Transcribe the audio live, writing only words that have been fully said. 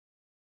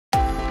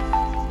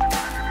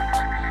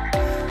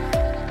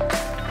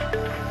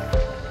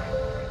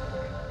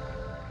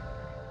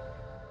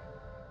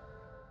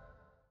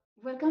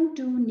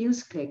Welcome to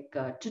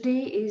NewsClick. Today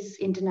is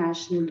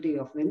International Day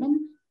of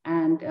Women,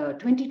 and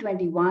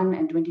 2021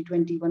 and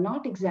 2020 were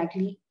not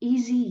exactly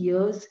easy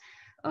years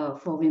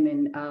for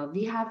women.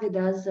 We have with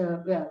us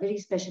a very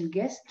special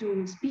guest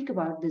to speak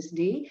about this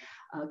day,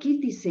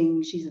 Kirti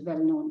Singh. She's a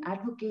well-known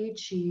advocate.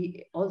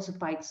 She also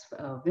fights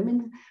for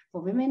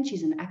women.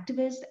 She's an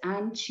activist,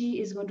 and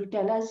she is going to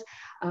tell us.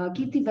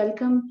 Kirti,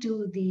 welcome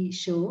to the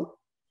show.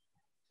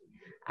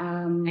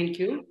 Thank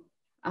you.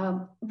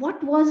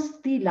 What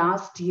was the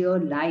last year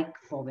like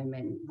for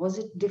women? Was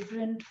it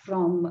different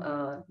from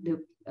the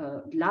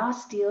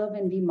last year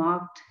when we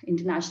marked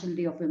International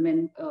Day of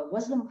Women?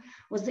 Was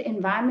the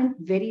environment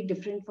very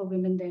different for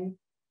women then?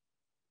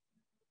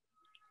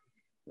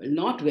 Well,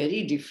 not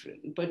very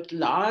different, but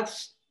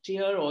last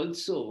year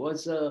also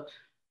was a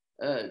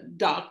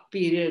dark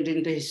period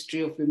in the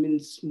history of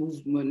women's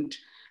movement.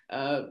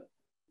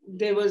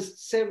 There was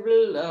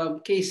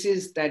several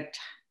cases that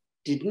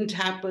didn't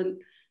happen.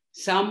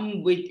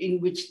 Some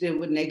in which there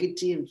were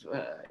negative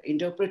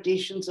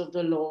interpretations of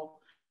the law.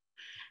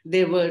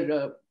 There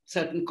were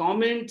certain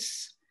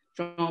comments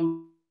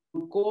from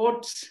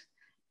courts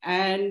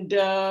and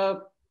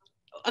a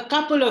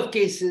couple of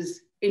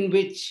cases in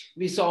which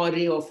we saw a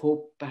ray of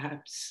hope,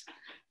 perhaps.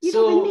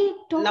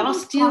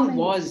 Last year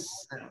was...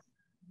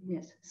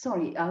 Yes,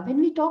 sorry.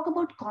 When we talk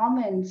about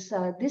comments,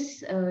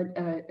 this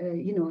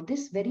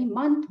very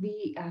month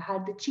we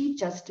had the Chief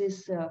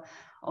Justice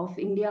of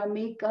India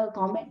make a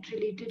comment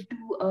related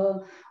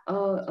to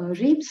a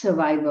rape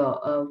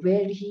survivor,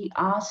 where he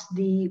asked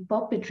the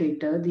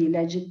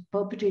alleged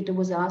perpetrator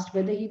was asked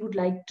whether he would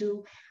like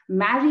to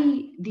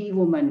marry the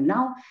woman.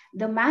 Now,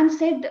 the man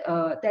said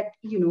that,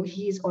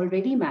 he is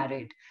already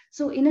married.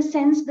 So in a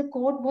sense, the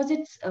court was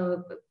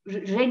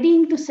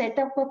readying to set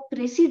up a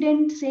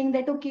precedent saying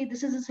that, okay,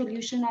 this is a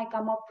solution I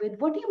come up with.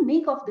 What do you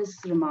make of this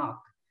remark?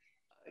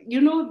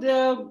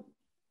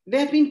 There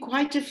have been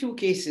quite a few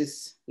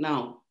cases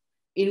now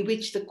in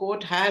which the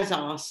court has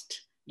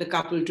asked the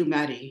couple to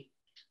marry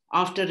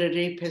after a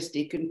rape has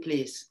taken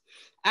place.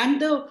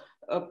 And the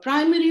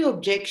primary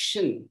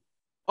objection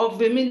of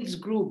women's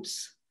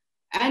groups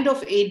and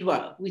of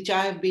AIDWA, which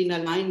I have been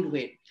aligned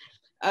with,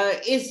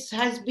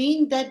 has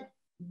been that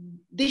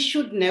this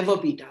should never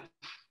be done.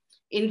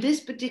 In this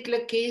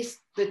particular case,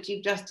 the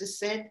Chief Justice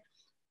said,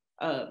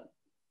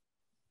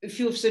 if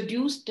you've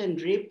seduced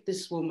and raped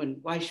this woman,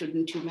 why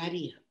shouldn't you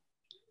marry her?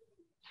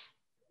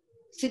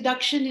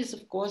 Seduction is,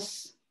 of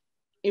course,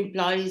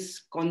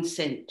 implies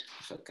consent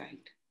of a kind.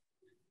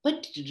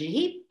 But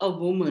rape a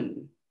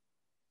woman,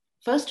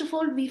 first of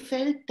all, we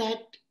felt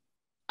that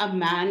a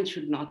man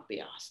should not be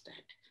asked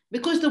that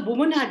because the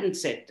woman hadn't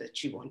said that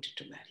she wanted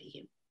to marry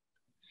him.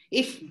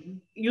 If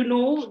you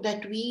know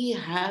that we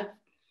have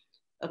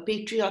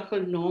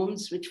patriarchal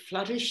norms which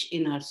flourish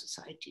in our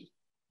society.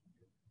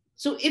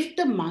 So if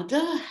the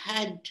mother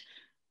had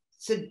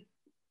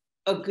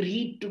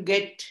agreed to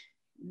get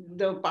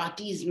the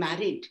parties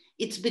married,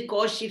 it's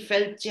because she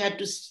felt she had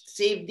to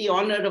save the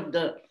honor of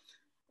the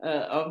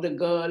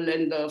girl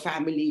and the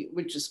family,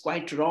 which is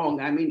quite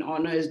wrong. I mean,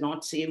 honor is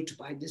not saved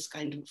by this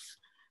kind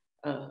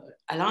of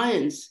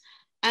alliance.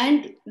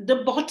 And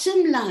the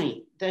bottom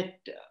line that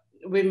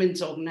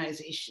women's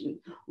organization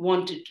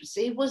wanted to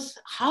say was,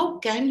 how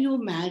can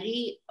you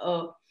marry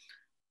a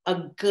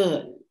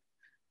girl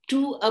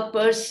to a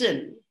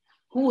person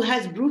who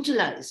has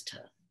brutalized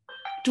her,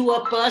 to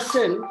a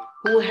person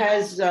who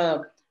has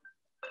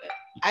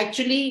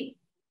actually,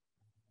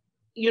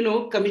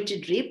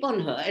 committed rape on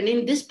her. And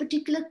in this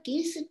particular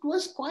case, it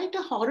was quite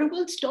a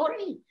horrible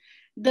story.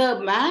 The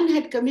man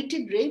had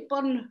committed rape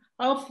on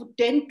her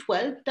 10,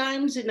 12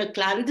 times in a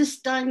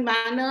clandestine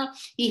manner.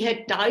 He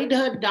had tied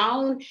her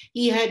down.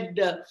 He had,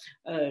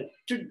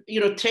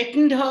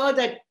 threatened her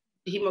that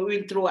he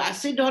will throw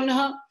acid on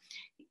her.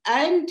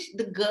 And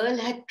the girl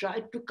had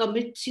tried to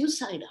commit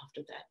suicide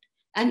after that.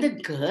 And the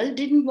girl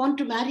didn't want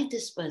to marry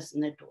this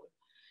person at all.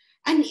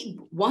 And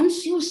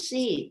once you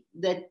say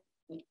that,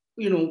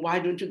 why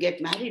don't you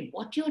get married?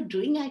 What you're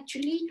doing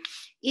actually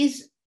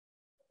is,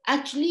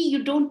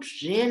 you don't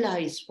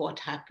realize what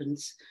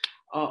happens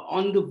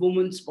on the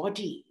woman's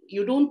body.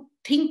 You don't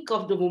think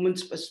of the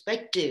woman's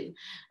perspective.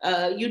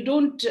 You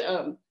don't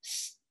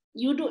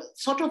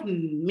sort of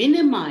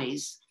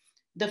minimize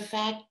the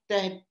fact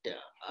that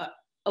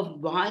a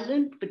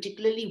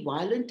particularly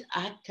violent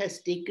act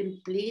has taken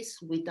place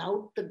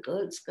without the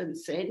girl's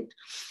consent,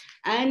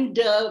 and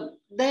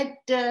that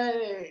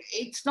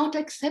it's not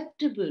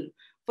acceptable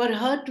for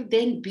her to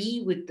then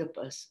be with the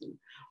person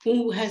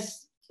who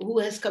has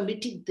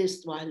committed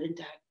this violent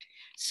act.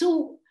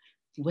 So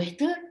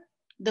whether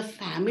the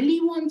family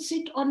wants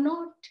it or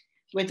not,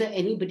 whether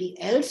anybody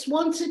else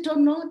wants it or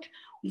not,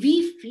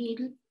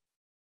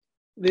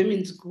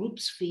 women's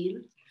groups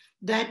feel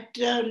that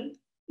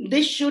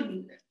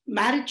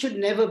marriage should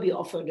never be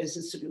offered as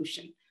a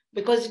solution,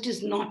 because it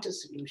is not a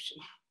solution.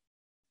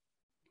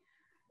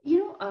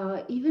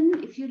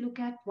 even if you look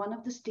at one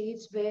of the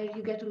states where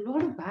you get a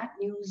lot of bad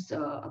news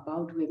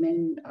about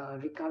women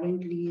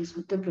recurrently is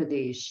Uttar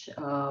Pradesh.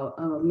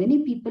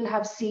 Many people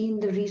have seen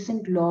the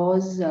recent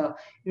laws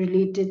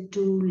related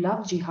to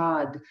love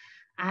jihad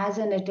as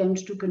an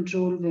attempt to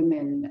control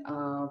women.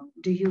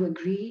 Do you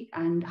agree?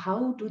 And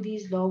how do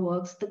these law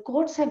works? The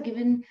courts have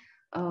given,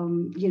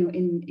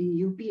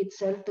 in UP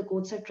itself, the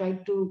courts have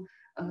tried to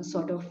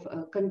sort of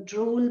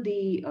control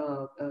the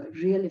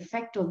real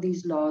effect of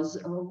these laws.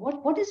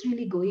 What is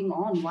really going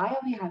on? Why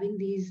are we having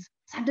these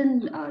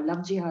sudden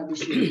love jihad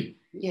issues?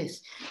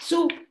 Yes.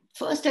 So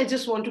first, I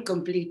just want to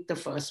complete the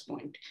first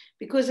point,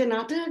 because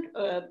another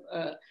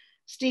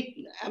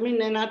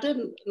another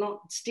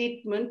not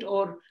statement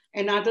or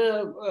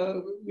another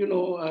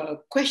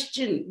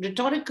question,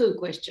 rhetorical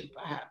question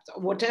perhaps,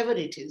 or whatever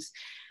it is,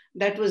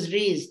 that was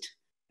raised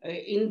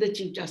in the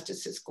Chief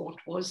Justice's court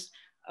was,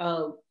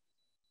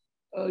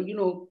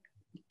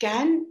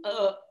 can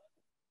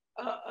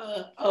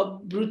a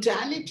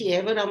brutality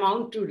ever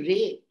amount to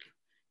rape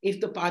if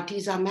the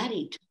parties are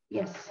married?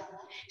 Yes.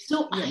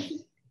 So yes.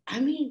 I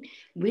mean,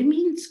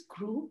 women's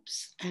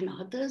groups and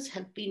others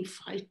have been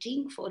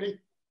fighting for a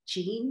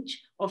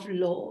change of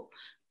law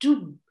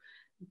to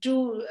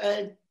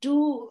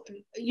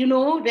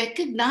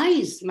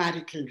recognize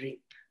marital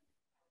rape.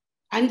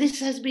 And this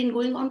has been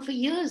going on for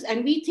years.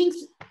 And we think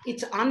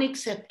it's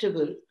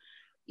unacceptable,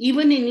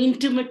 even in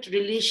intimate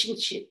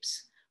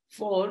relationships,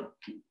 for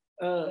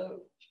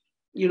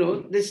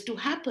this to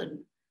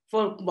happen,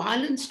 for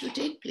violence to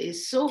take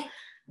place. So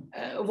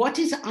what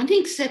is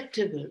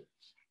unacceptable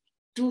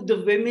to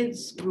the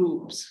women's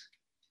groups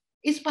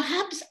is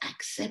perhaps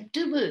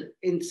acceptable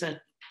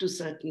to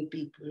certain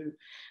people,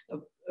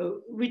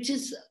 which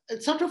is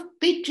a sort of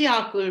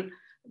patriarchal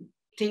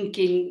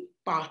thinking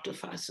part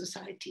of our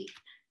society.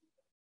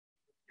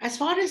 As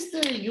far as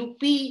the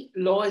UP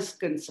law is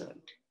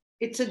concerned,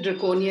 it's a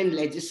draconian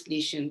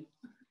legislation,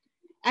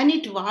 and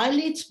it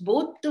violates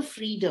both the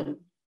freedom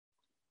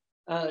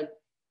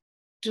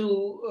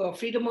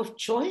freedom of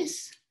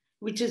choice,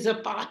 which is a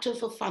part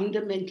of a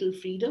fundamental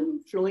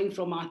freedom flowing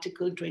from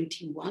Article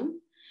 21,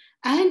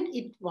 and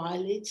it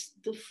violates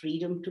the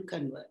freedom to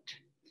convert.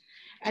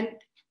 And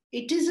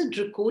it is a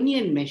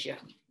draconian measure,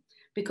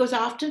 because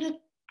after the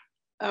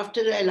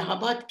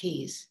Allahabad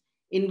case,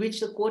 in which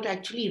the court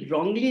actually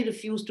wrongly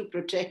refused to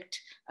protect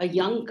a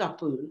young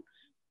couple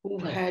who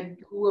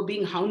were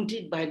being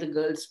hounded by the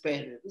girl's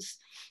parents,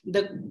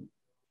 the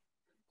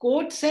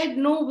court said,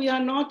 no, we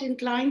are not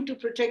inclined to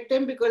protect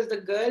them because the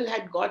girl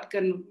had got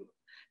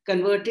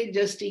converted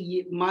just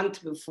a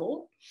month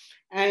before,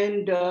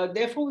 and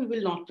therefore we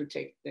will not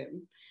protect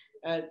them.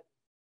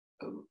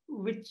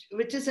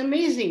 Which is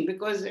amazing,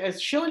 because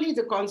surely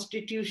the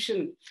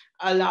Constitution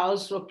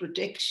allows for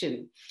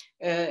protection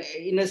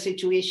in a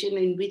situation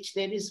in which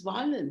there is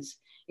violence,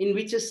 in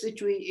which a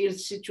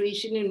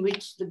situation in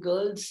which the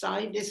girl's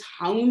side is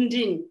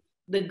hounding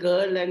the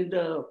girl and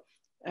the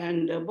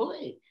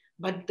boy.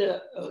 But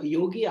the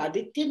Yogi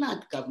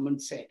Adityanath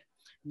government said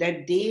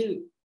that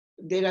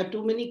there are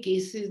too many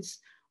cases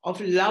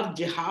of love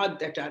jihad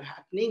that are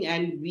happening,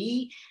 and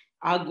we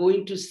are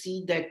going to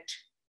see that.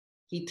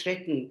 He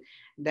threatened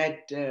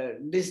that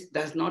this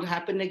does not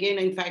happen again.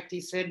 In fact,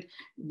 he said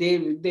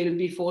they'll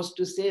be forced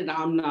to say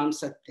Ram Nam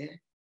Satya,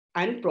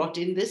 and brought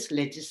in this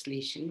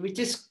legislation, which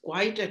is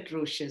quite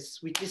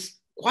atrocious, which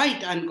is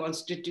quite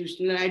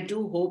unconstitutional. And I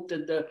do hope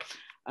that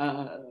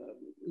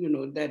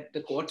that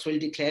the courts will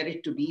declare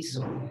it to be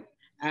so.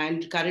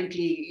 And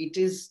currently, it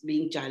is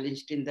being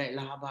challenged in the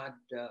Allahabad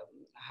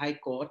High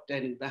Court,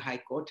 and the High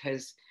Court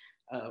has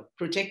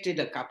protected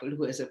a couple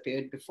who has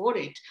appeared before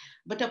it.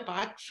 But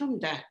apart from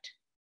that,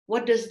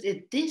 what does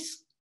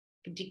this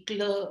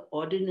particular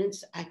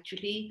ordinance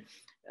actually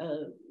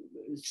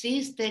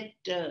says that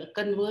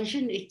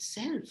conversion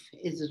itself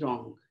is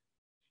wrong?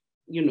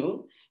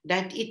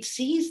 That it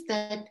says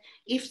that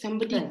if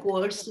somebody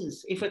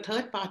coerces, if a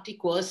third party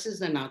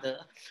coerces another,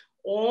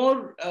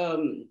 or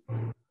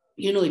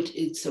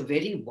it's a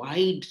very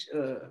wide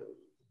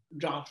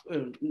draft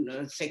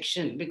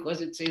section,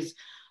 because it says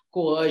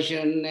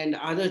coercion and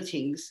other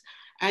things,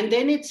 and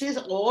then it says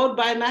or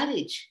by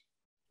marriage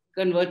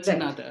converts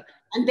another,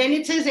 and then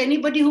it says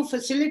anybody who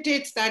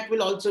facilitates that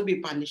will also be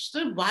punished.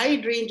 So a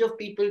wide range of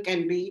people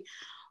can be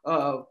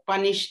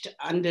punished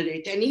under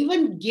it, and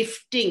even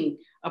gifting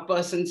a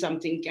person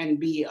something can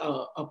be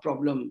a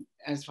problem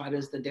as far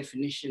as the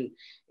definition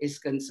is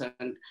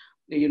concerned.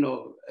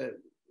 So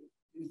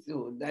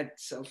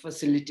that's a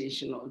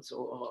facilitation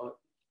also.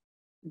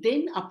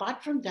 Then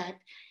apart from that,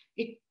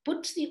 it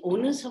puts the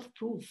onus of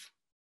proof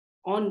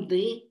on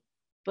the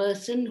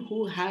person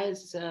who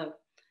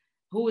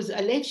is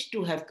alleged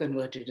to have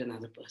converted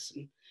another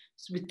person.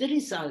 So with the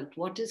result,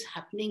 what is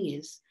happening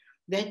is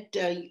that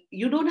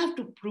you don't have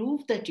to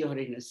prove that you're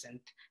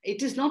innocent.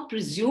 It is not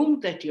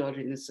presumed that you're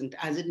innocent,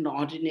 as it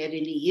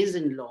ordinarily is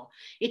in law.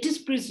 It is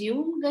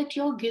presumed that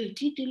you're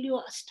guilty till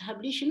you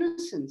establish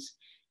innocence,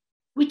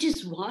 which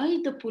is why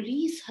the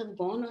police have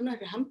gone on a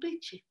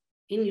rampage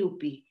in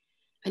UP.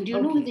 And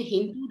Okay. the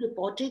Hindu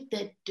reported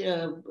that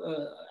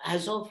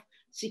as of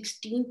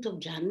 16th of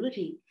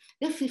January,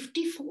 there are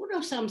 54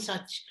 or some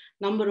such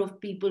number of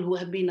people who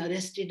have been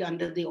arrested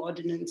under the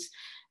ordinance.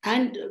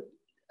 And,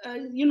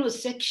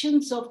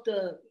 sections of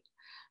the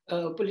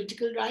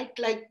political right,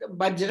 like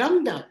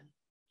Bajrang Dal,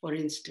 for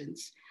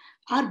instance,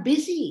 are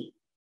busy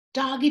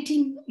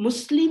targeting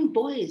Muslim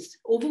boys.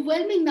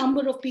 Overwhelming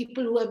number of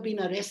people who have been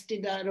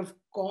arrested are, of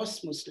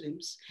course,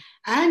 Muslims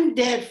and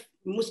their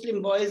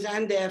Muslim boys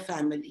and their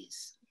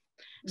families.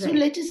 So Right.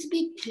 let us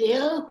be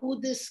clear who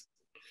this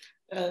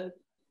uh,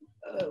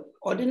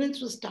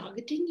 ordinance was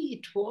targeting.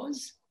 It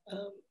was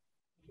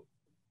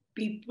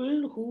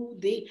people who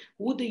the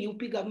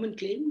UP government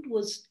claimed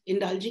was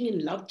indulging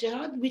in love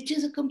jihad, which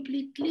is a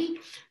completely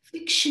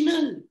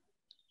fictional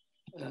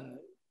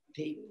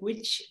thing,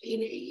 which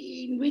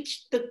in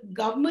which the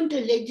government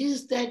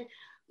alleges that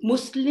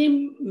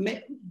Muslim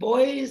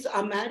boys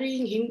are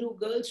marrying Hindu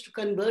girls to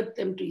convert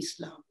them to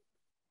Islam.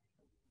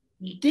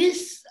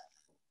 This,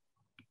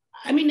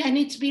 and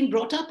it's been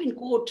brought up in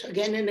court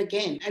again and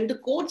again. And the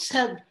courts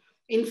have,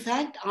 in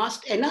fact,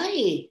 asked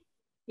NIA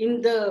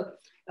in the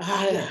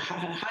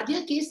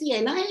Hadia case, the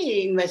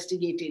NIA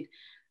investigated.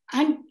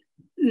 And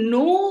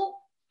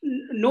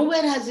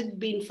nowhere has it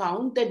been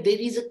found that there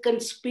is a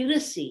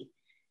conspiracy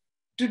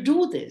to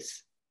do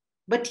this.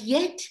 But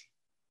yet,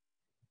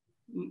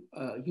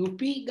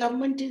 UP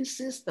government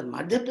insists, the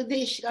Madhya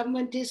Pradesh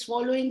government is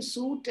following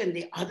suit, and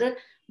the other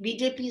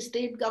BJP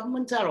state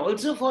governments are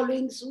also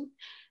following suit.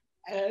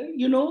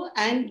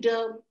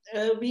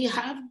 We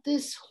have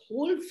this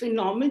whole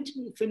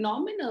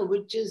phenomena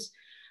which is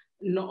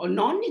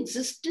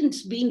non-existent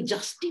being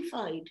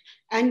justified,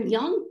 and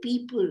young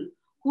people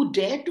who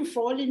dare to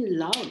fall in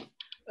love,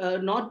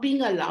 not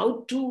being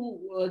allowed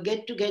to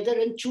get together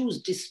and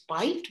choose,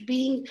 despite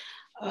being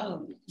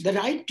the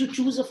right to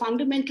choose a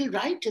fundamental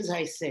right, as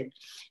I said.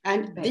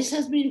 And Right. this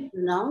has been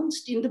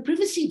pronounced in the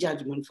privacy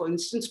judgment, for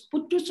instance,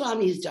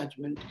 Puttaswamy's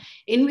judgment,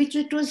 in which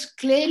it was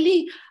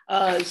clearly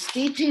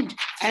stated,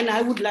 and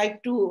I would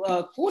like to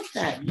quote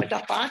that. But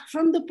apart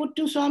from the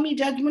Puttaswamy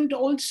judgment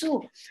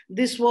also,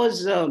 this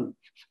was, held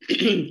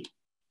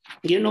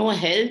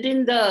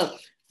in the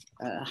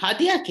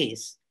Hadia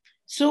case.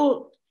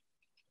 So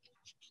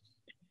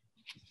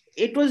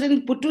it was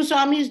in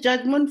Puttaswamy's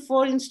judgment,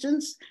 for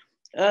instance,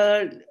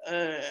 the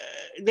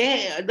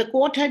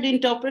court had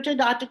interpreted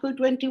Article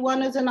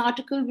 21 as an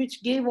article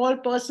which gave all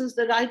persons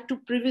the right to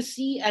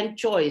privacy and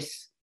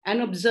choice,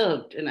 and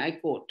observed, and I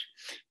quote,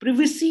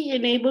 "Privacy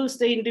enables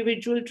the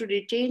individual to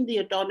retain the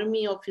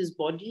autonomy of his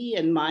body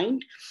and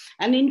mind,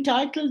 and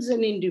entitles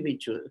an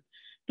individual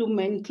to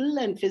mental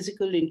and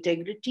physical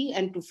integrity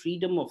and to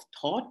freedom of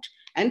thought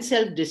and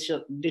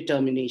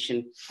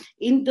self-determination."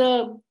 In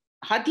the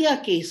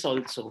Hadia case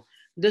also,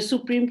 the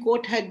Supreme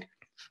Court had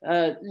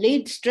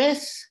laid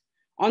stress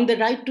on the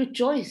right to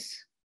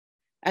choice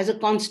as a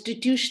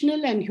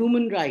constitutional and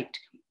human right,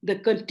 the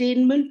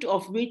containment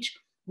of which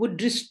would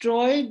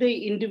destroy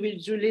the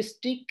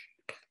individualistic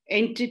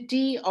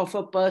entity of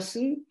a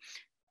person.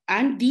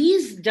 And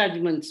these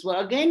judgments were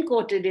again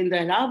quoted in the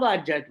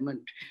Allahabad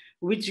judgment,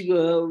 which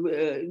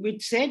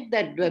said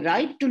that the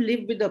right to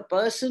live with a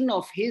person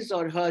of his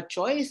or her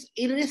choice,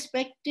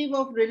 irrespective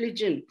of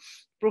religion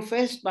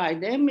professed by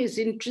them, is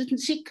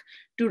intrinsic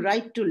to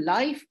right to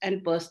life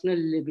and personal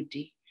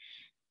liberty.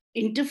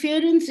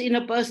 Interference in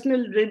a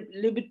personal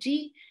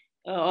liberty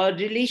or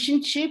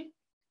relationship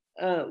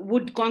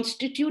would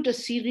constitute a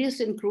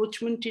serious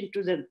encroachment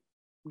into the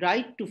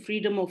right to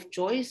freedom of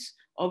choice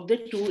of the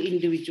two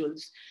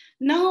individuals.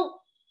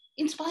 Now,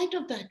 in spite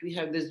of that, we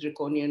have this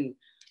draconian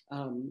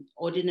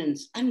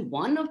ordinance. And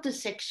one of the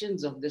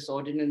sections of this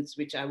ordinance,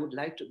 which I would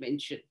like to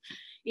mention,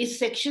 is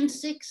Section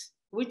 6,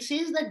 which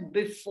says that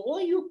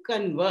before you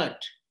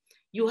convert,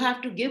 you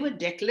have to give a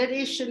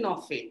declaration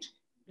of it.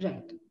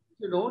 Right.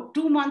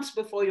 2 months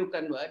before you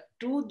convert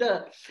to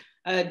the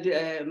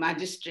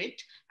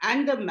magistrate,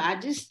 and the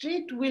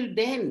magistrate will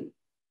then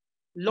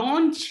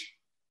launch,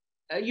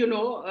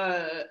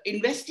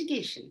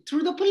 investigation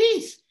through the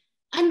police,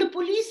 and the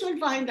police will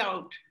find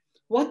out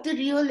what the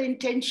real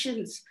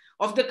intentions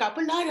of the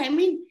couple are.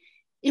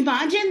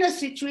 Imagine a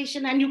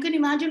situation, and you can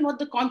imagine what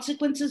the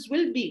consequences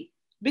will be,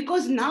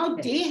 because now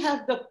they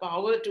have the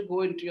power to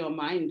go into your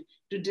mind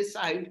to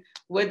decide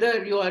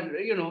whether you are,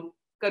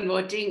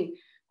 converting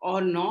or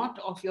not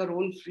of your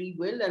own free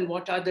will, and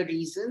what are the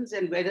reasons,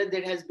 and whether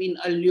there has been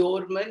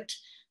allurement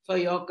for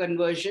your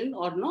conversion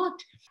or not.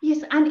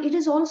 Yes, and it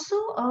is also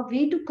a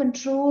way to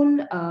control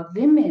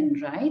women,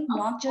 right? Of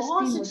Not just the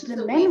course,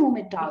 Muslim men whom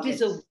it it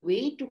is a targets.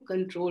 way to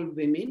control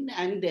women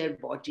and their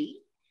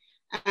body,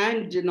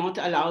 and not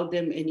allow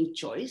them any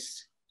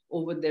choice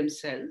over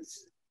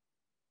themselves.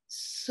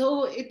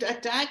 So it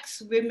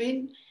attacks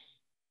women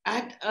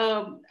at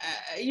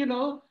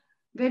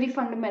Very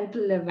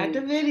fundamental level. at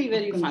a very,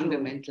 very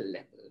fundamental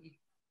level.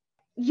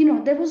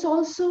 There was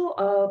also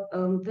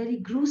a very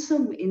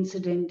gruesome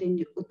incident in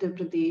Uttar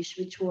Pradesh,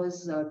 which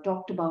was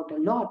talked about a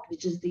lot,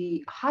 which is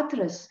the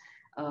Hathras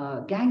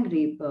gang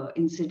rape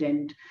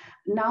incident.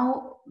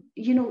 Now,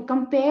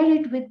 compare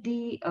it with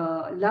the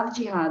love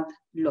jihad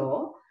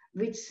law,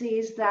 which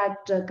says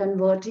that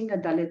converting a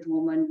Dalit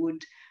woman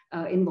would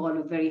involve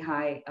a very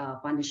high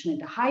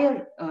punishment, a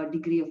higher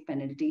degree of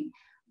penalty.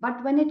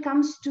 But when it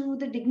comes to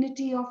the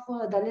dignity of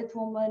a Dalit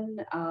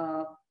woman,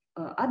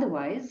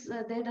 otherwise,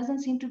 there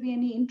doesn't seem to be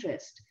any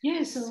interest.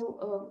 Yes.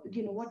 So,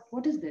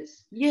 what is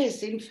this?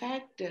 Yes, in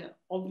fact,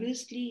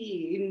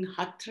 obviously in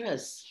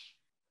Hathras,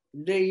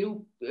 the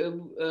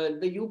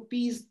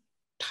UP's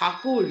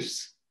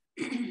Thakur's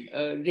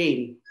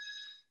reign.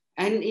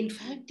 And in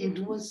fact, it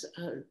was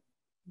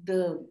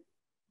the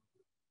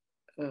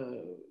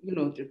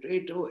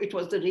it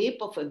was the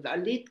rape of a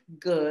Dalit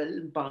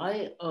girl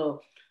by a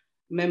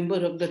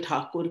member of the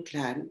Thakur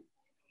clan.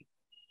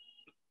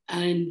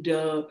 And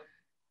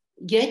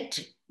yet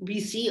we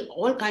see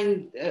all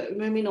kinds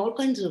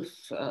of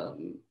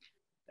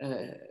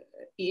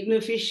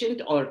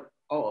inefficient or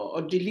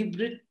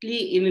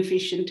deliberately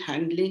inefficient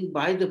handling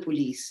by the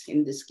police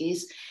in this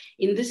case.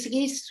 In this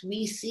case,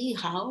 we see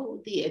how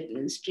the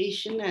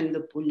administration and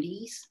the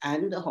police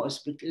and the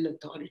hospital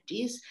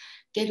authorities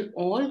can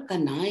all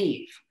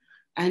connive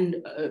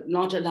and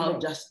not allow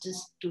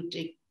justice to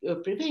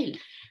prevail.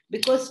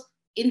 Because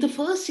in the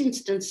first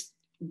instance,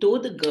 though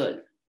the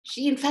girl,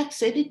 she in fact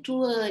said it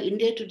to an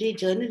India Today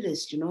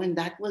journalist, and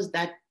that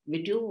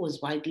video was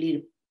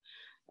widely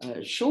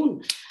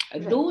shown.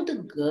 Though the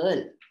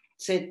girl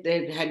said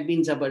there had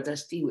been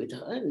zabardasti with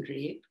her and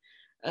rape,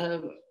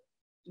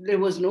 there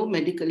was no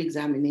medical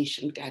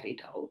examination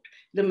carried out.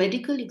 The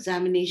medical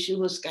examination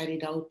was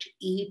carried out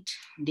 8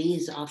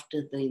 days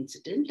after the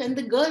incident, and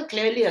the girl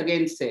clearly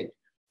again said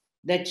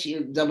that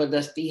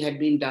zabardasti had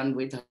been done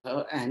with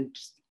her and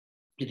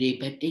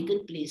rape had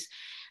taken place.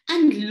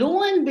 And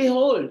lo and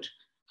behold,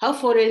 her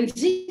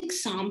forensic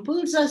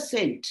samples are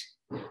sent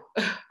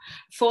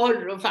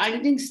for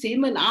finding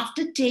semen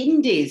after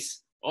 10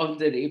 days of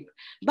the rape.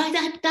 By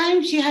that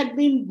time, she had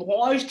been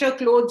washed, her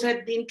clothes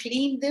had been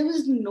cleaned. There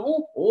was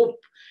no hope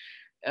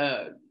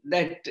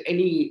that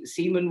any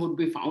semen would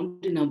be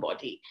found in her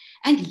body.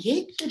 And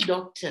yet the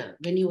doctor,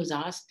 when he was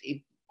asked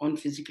on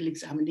physical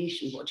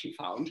examination what he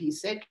found, he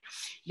said,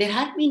 there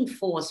had been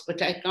force,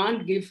 but I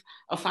can't give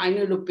a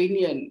final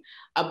opinion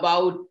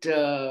about,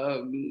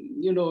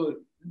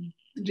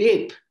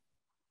 rape,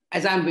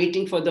 as I'm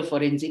waiting for the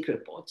forensic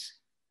reports.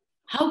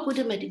 How could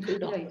a medical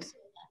doctor say that?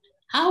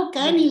 How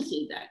can he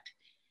say that?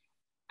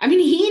 I mean,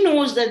 he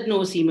knows that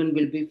no semen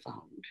will be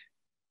found.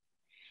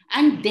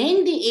 And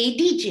then the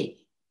ADJ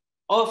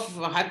of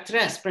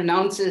Hathras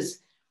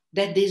pronounces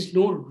that there's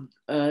no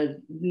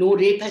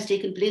rape has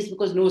taken place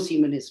because no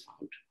semen is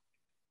found.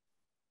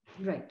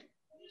 Right.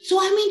 So,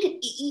 I mean,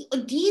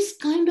 these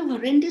kind of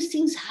horrendous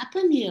things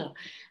happen here.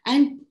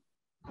 And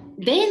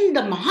then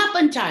the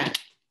Mahapanchayat,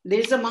 there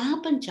is a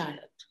Mahapanchayat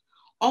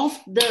of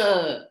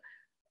the,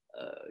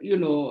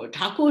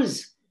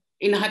 Thakurs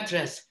in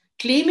Hathras,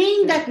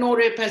 claiming that no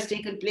rape has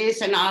taken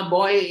place and our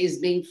boy is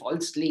being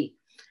falsely,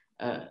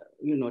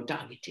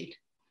 targeted.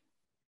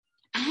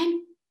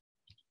 And,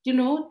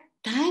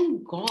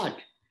 thank God,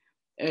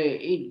 there's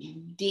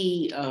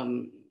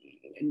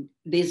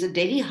a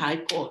Delhi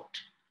High Court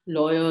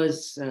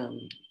lawyers,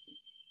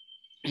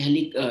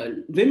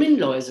 Women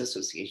Lawyers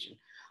Association,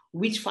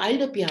 which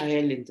filed a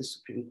PIL in the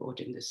Supreme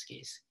Court in this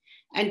case.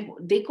 And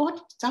they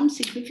got some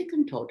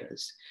significant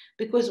orders,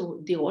 because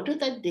the order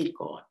that they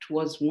got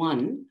was,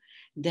 one,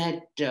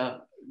 that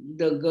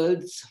the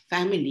girl's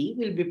family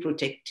will be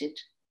protected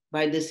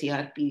by the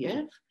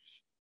CRPF.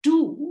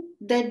 Two,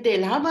 that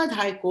the Allahabad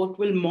High Court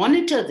will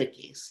monitor the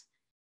case.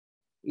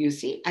 You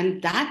see, and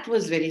that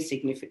was very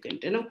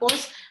significant. And of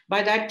course,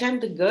 by that time,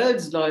 the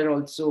girl's lawyer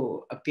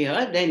also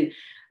appeared, and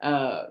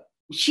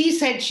she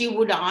said she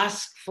would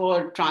ask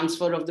for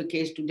transfer of the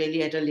case to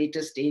Delhi at a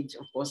later stage,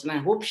 of course, and I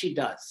hope she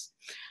does.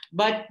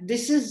 But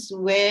this is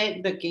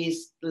where the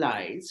case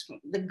lies.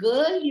 The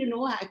girl,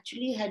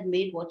 actually had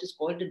made what is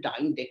called a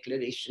dying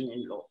declaration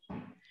in law.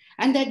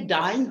 And that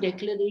dying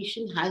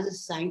declaration has a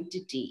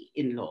sanctity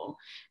in law.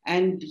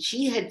 And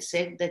she had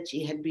said that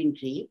she had been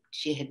raped.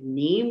 She had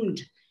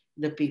named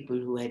the people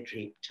who had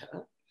raped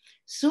her.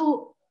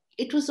 So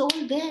it was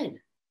all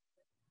there.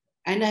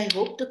 And I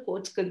hope the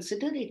courts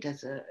consider it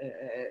as a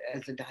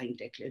dying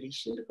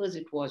declaration, because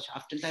it was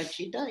after that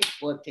she died,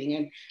 poor thing.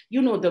 And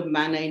the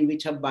manner in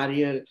which her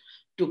burial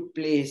took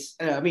place,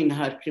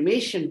 her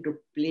cremation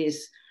took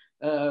place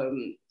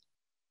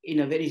in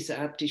a very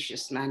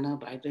surreptitious manner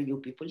by the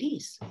UP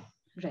police.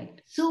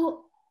 Right.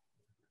 So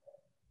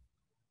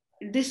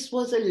this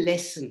was a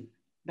lesson.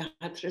 The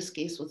Hathras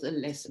case was a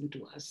lesson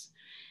to us.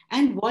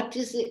 And what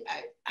is it?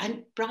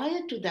 And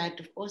prior to that,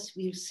 of course,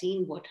 we've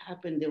seen what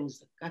happened. There was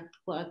the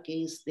Kathua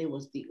case, there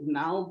was the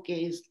Unnao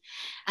case.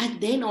 And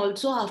then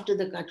also after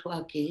the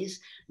Kathua case,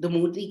 the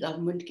Modi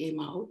government came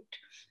out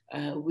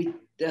with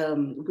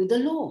a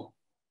law,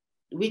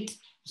 which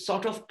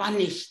sort of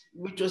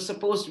which was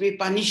supposed to be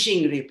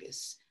punishing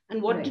rapists.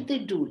 And what did they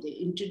do? They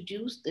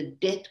introduced the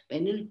death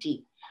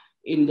penalty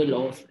in the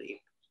law of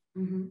rape.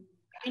 Mm-hmm.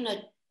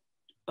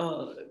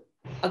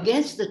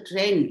 against the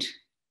trend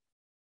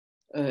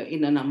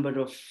in a number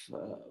of,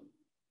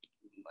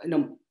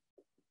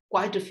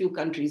 quite a few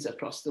countries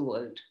across the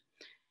world,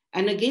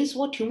 and against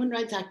what human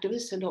rights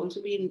activists had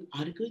also been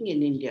arguing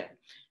in India,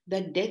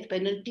 that death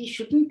penalty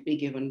shouldn't be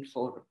given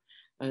for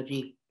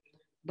rape.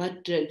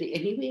 But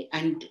anyway,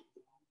 and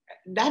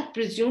that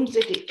presumes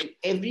that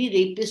every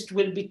rapist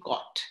will be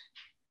caught.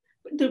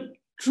 But the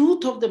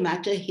truth of the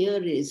matter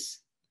here is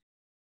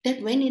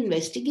that when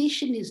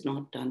investigation is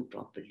not done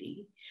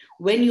properly,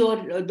 when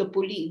you're the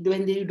police,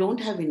 when you don't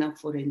have enough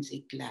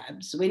forensic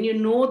labs, when you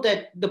know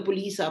that the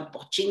police are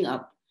botching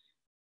up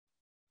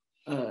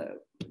the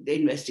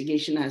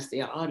investigation as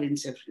they are in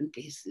several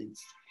cases,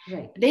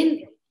 Right.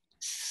 then,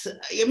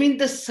 I mean,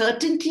 the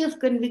certainty of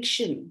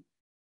conviction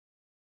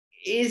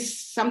is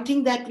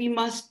something that we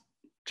must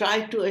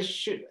try to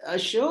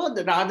assure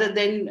rather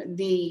than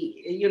the,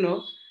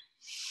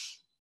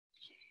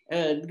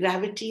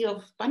 gravity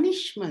of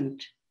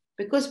punishment.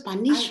 Because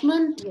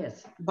punishment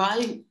Yes.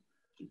 by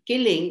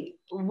killing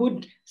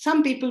would,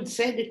 some people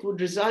said it would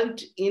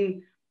result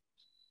in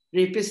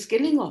rapists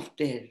killing of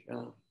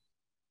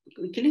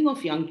killing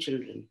of young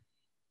children.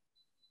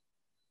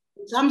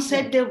 Some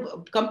said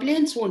the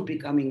complaints won't be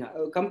coming,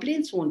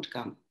 complaints won't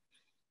come.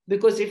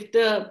 Because if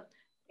the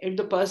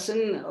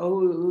person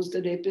who's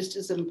the rapist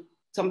is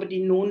somebody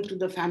known to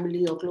the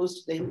family or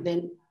close to them,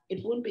 then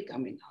it won't be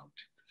coming out.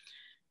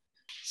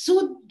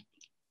 So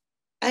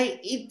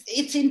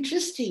it's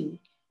interesting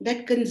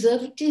that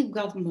conservative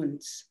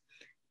governments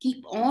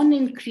keep on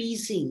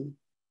increasing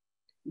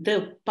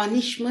the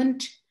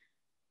punishment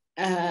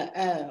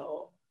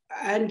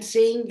and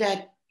saying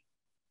that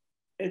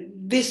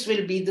this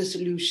will be the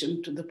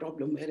solution to the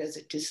problem, whereas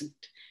it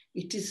isn't.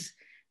 It is,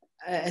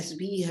 as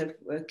we have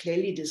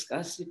clearly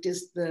discussed, it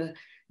is the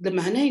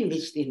manner in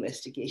which the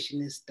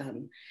investigation is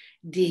done,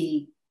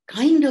 the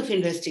kind of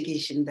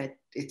investigation that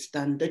it's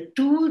done, the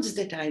tools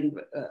that are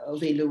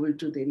available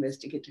to the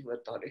investigative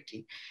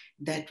authority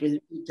that will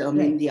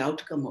determine the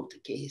outcome of the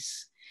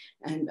case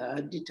and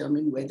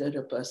determine whether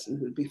a person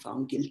will be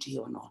found guilty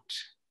or not.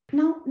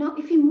 Now,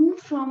 if we move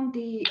from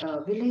the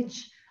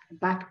village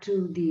back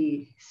to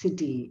the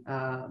city,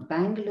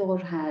 Bangalore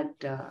had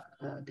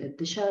the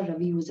Disha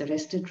Ravi was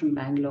arrested from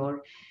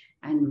Bangalore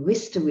and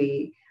whisked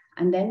away.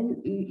 And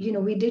then,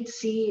 we did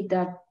see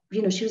that,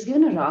 she was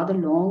given a rather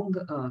long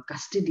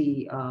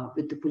custody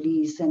with the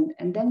police. And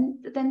then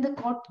the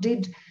court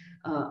did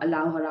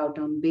allow her out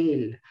on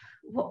bail.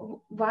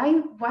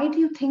 Why do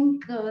you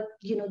think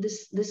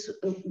this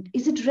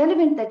is it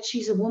relevant that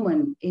she's a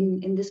woman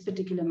in this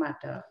particular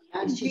matter?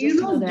 Is she just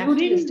the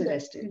activist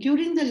arrested?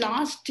 During the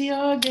last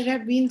year, there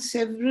have been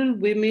several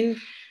women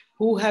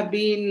who have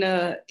been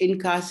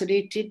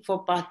incarcerated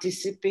for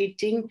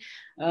participating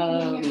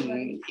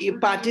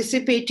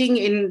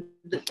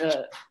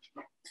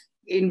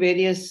in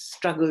various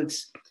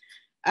struggles.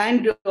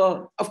 And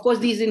of course,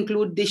 these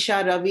include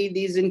Disha Ravi,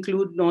 these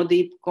include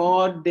Nodeep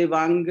Kaur,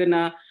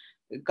 Devangana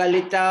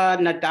Kalita,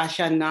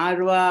 Natasha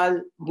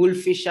Narwal,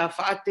 Gulfisha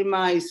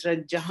Fatima,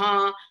 Israt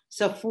Jahan,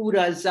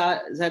 Safura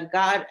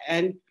Zargar,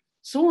 and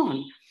so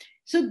on.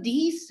 So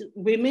these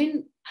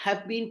women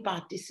have been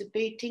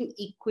participating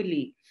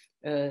equally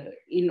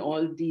in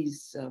all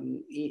these,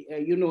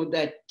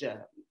 that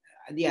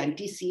the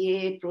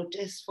anti-CAA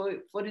protests,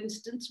 for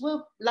instance,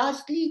 were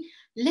largely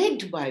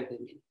led by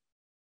women,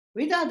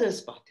 with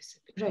others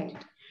participating.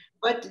 Right.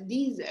 But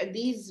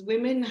these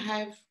women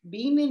have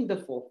been in the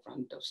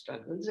forefront of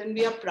struggles, and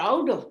we are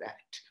proud of that.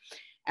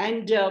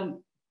 And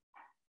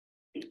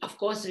of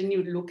course, when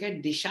you look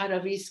at Disha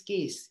Ravi's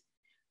case,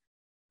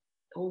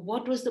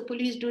 what was the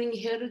police doing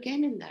here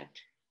again in that?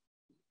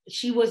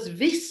 She was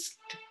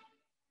whisked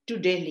to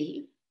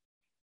Delhi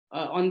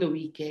on the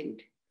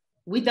weekend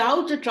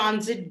without a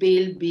transit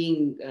bail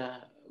being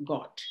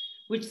got,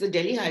 which the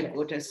Delhi High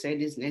Court has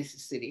said is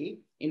necessary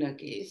in a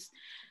case.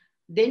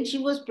 Then she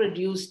was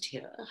produced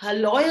here. Her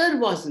lawyer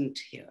wasn't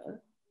here.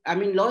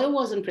 Lawyer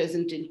wasn't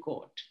present in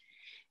court.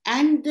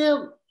 And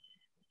the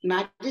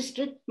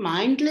magistrate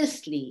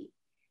mindlessly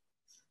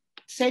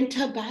sent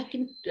her back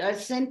and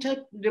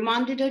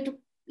remanded her to,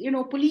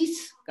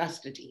 police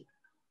custody.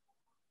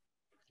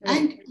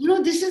 Right.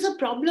 And, this is a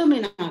problem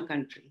in our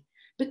country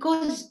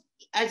because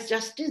as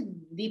Justice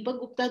Deepak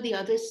Gupta, the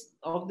others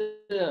of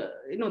the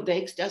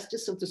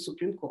ex-justice of the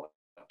Supreme Court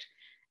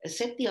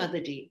said the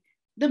other day,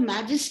 the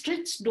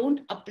magistrates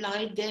don't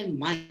apply their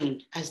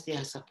mind as they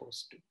are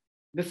supposed to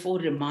before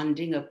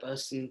remanding a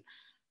person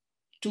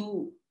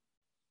to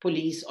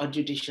police or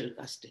judicial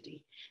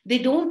custody. They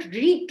don't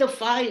read the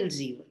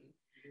files even.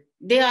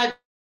 They are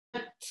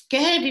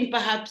scared in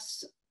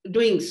perhaps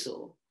doing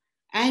so.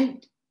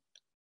 And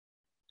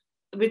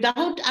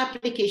without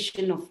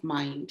application of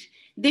mind,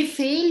 they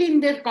fail in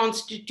their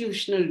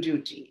constitutional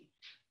duty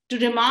to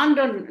remand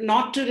or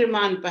not to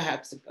remand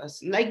perhaps a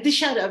person. Like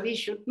Disha Ravi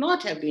should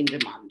not have been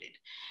remanded.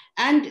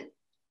 And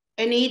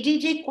an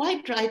ADJ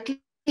quite rightly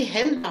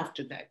held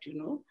after that,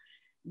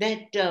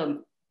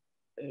 that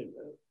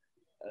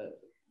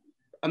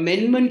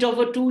amendment of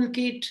a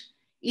toolkit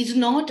is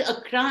not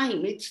a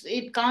crime.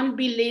 It can't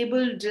be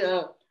labeled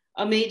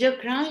a major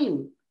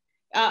crime.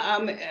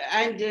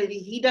 And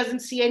he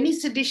doesn't see any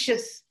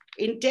seditious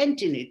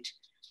intent in it.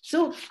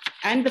 So,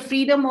 and the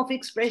freedom of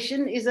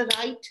expression is a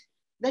right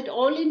that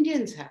all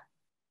Indians have.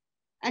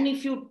 And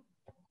if you,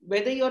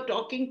 whether you're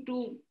talking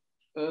to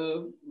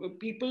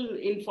people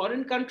in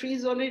foreign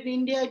countries or in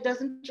India, it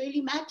doesn't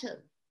really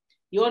matter.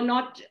 You're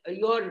not,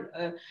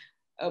 uh,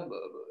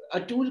 a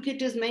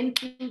toolkit is meant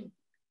to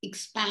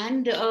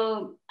expand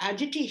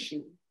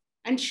agitation.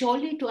 And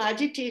surely to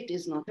agitate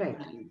is not a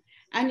crime.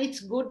 And it's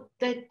good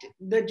that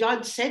the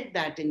judge said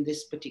that in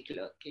this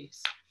particular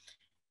case.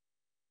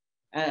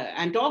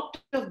 And talked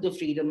of the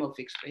freedom of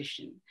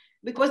expression,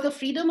 because the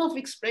freedom of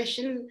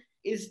expression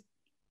is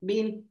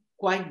being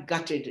quite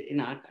gutted in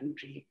our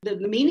country. The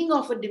meaning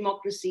of a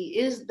democracy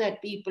is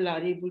that people are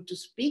able to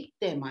speak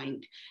their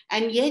mind,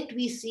 and yet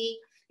we see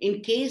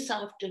in case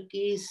after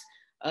case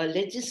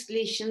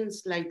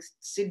legislations like,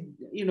 the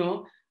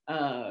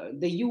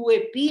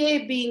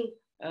UAPA being,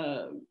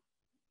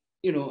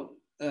 you know,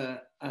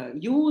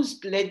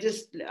 used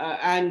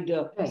and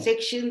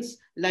sections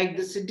like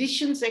the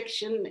sedition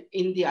section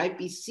in the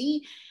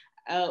IPC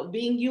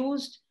being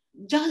used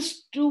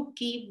just to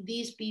keep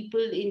these people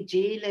in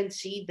jail and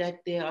see that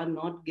they are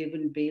not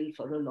given bail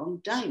for a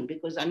long time,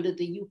 because under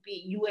the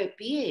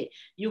UAPA,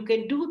 you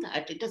can do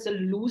that. It has a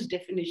loose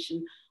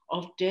definition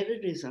of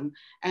terrorism,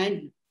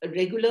 and a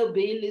regular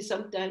bail is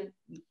sometimes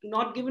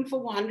not given for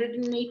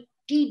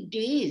 180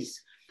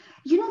 days.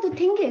 You know, the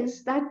thing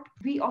is that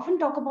we often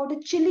talk about a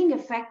chilling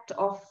effect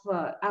of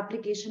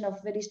application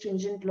of very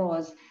stringent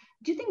laws.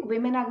 Do you think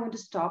women are going to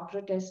stop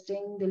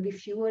protesting? There'll be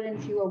fewer and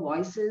fewer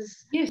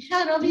voices. Yes, Do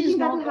you Ravi is think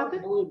that will not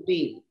happen? on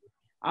bail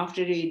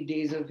after 8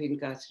 days of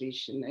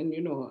incarceration. And,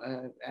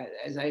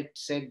 as I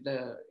said,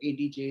 the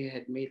ADJ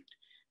had made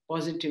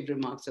positive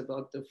remarks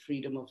about the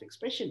freedom of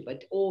expression.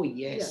 But, oh,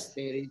 yes,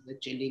 there is a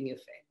chilling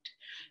effect.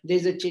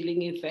 There's a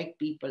chilling effect.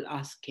 People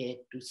are scared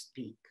to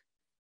speak.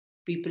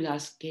 People are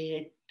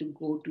scared to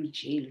go to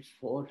jail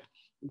for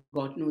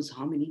God knows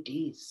how many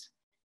days.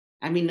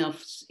 I mean,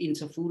 in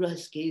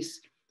Safura's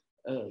case,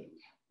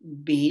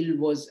 bail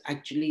was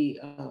actually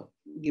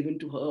given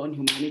to her on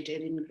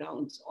humanitarian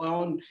grounds,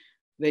 on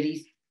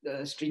very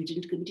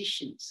stringent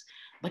conditions.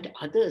 But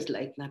others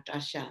like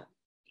Natasha,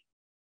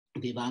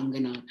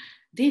 Vivangana,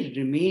 they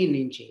remain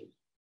in jail,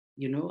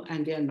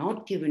 and they are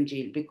not given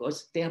jail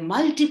because there are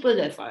multiple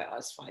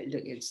FIRs filed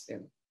against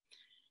them.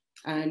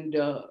 And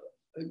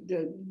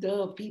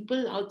the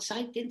people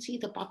outside can see,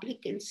 the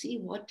public can see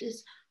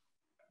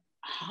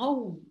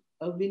how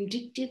a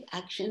vindictive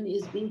action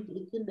is being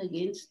taken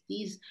against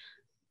these,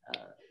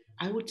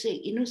 I would say,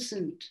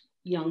 innocent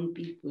young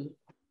people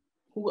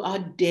who are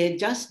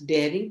just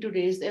daring to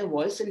raise their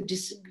voice and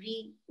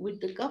disagree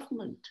with the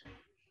government,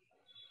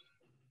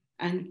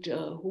 and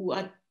who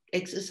are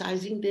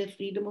exercising their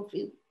freedom of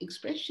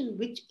expression,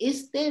 which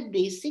is their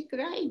basic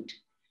right.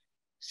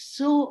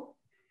 So,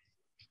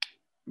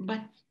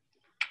 but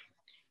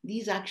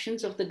these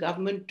actions of the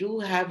government do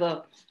have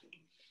a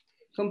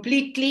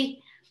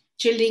completely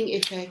chilling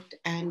effect,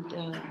 and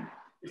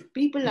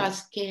people are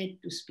scared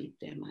to speak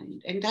their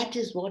mind. And that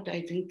is what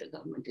I think the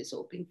government is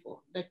hoping for,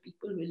 that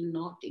people will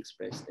not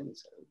express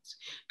themselves.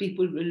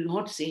 People will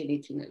not say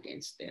anything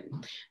against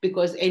them,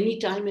 because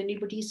anytime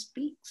anybody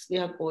speaks, they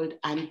are called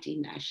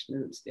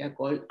anti-nationals, they are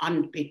called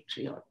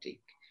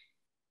unpatriotic.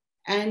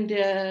 And,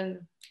 a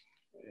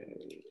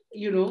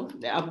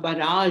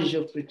barrage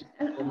of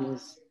criticism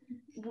is.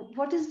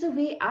 What is the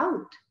way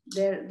out?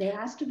 There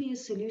has to be a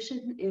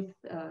solution. If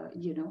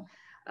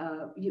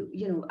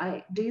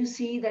do you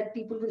see that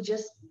people will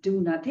just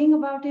do nothing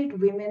about it?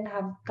 Women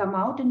have come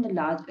out in the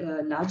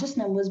largest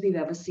numbers we've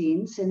ever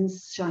seen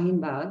since Shaheen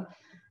Bagh.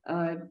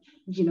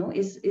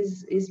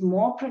 Is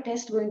more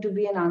protest going to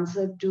be an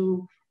answer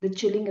to the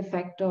chilling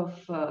effect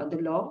of the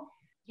law?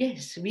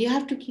 Yes, we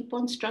have to keep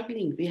on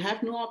struggling. We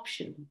have no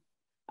option.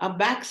 Our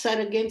backs are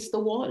against the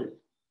wall.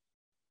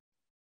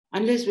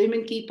 Unless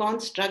women keep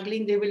on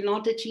struggling, they will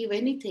not achieve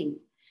anything.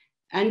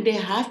 And they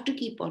have to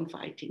keep on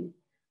fighting.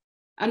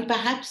 And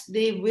perhaps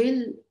they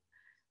will.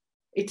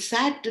 It's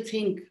sad to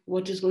think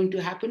what is going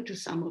to happen to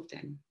some of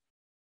them.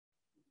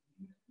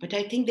 But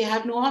I think they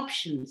have no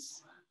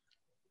options.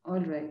 All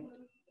right.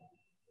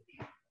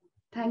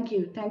 Thank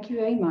you. Thank you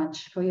very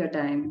much for your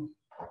time.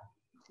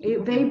 A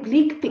very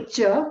bleak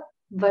picture,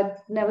 but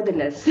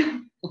nevertheless,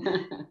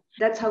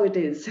 that's how it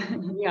is.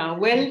 Yeah,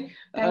 well,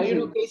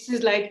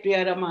 cases like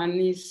Priya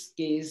Ramani's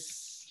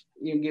case,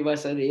 you give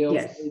us a ray of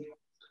hope,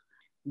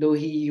 though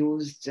he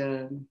used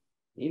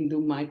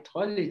Hindu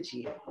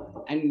mythology,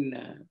 and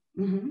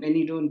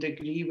many don't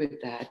agree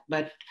with that.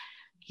 But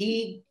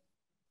he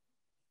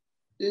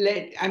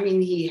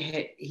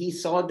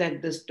saw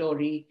that the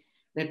story,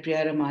 that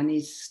Priya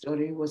Ramani's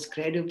story was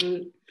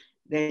credible,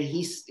 that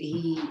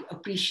he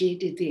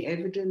appreciated the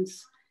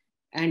evidence,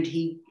 and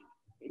he,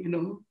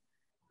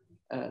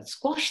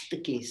 squashed the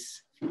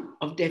case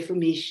of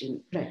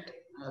defamation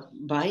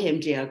by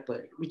M.J.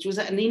 Akbar, which was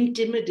an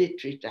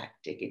intimidatory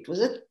tactic. It was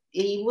a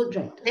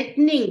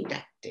threatening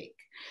tactic.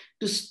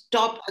 to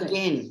stop Right.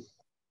 again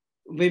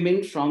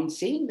women from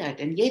saying that.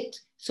 And yet,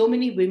 so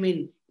many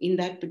women in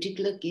that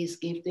particular case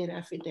gave their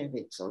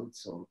affidavits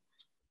also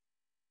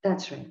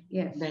That's right.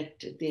 Yes.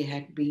 that they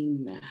had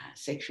been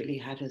sexually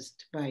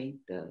harassed by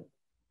the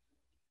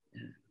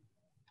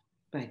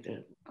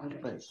All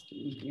right. person,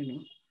 you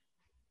know.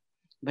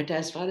 But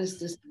as far as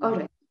this, All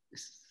right.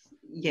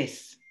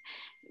 yes,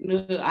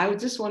 no, I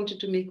just wanted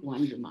to make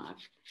one remark.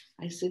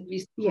 I said we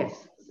saw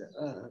Yes.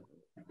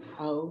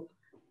 how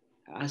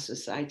our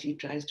society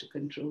tries to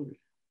control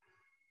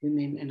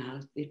women and how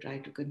they try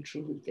to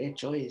control their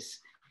choice.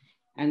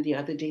 And the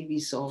other day we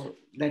saw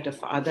that a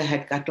father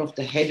had cut off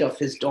the head of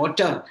his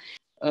daughter,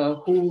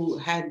 who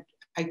had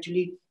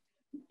actually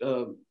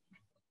uh,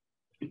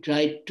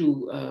 tried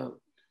to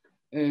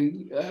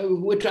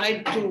who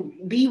tried to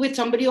be with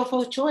somebody of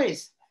her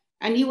choice,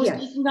 and he was Yes.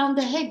 taking down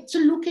the head. So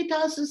look at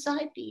our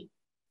society.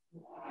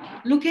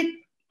 Look at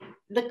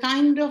the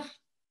kind of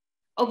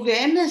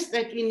awareness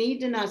that we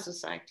need in our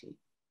society,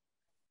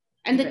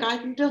 and the Right.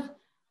 kind of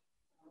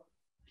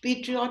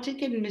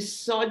patriotic and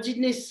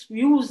misogynist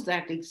views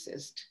that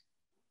exist,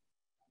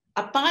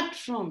 apart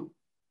from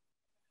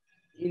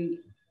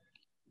in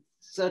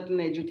certain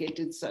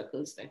educated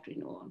circles that we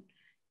know on.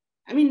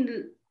 I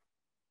mean,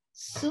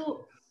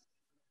 so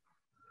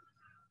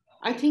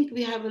I think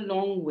we have a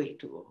long way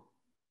to go.